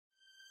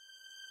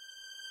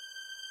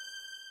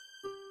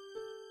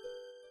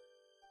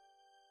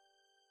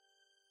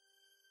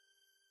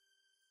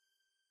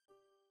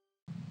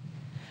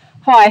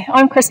Hi,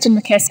 I'm Kristen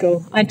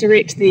MacAskill. I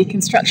direct the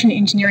Construction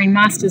Engineering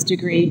Master's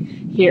degree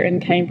here in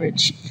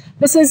Cambridge.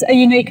 This is a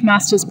unique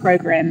master's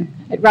program.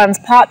 It runs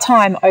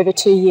part-time over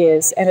 2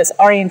 years and it's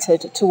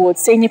oriented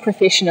towards senior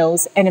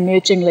professionals and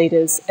emerging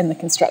leaders in the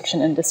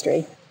construction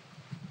industry.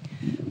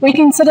 We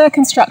consider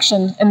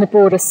construction in the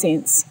broadest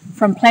sense,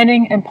 from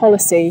planning and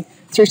policy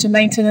through to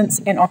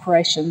maintenance and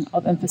operation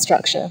of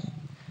infrastructure.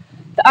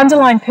 The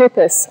underlying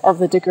purpose of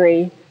the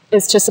degree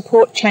is to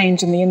support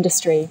change in the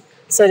industry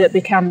so that it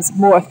becomes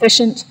more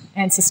efficient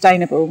and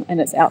sustainable in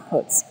its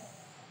outputs.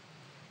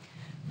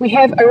 We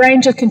have a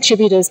range of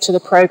contributors to the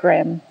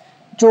program,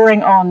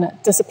 drawing on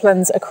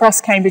disciplines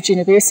across Cambridge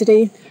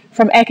University,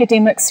 from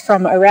academics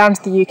from around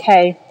the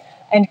UK,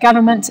 and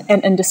government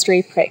and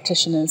industry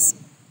practitioners.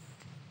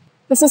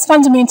 This is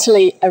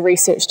fundamentally a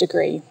research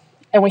degree,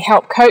 and we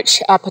help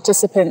coach our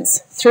participants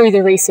through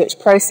the research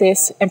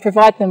process and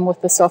provide them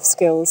with the soft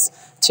skills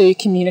to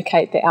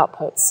communicate their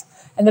outputs.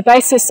 And the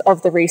basis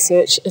of the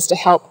research is to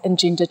help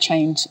engender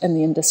change in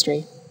the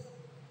industry.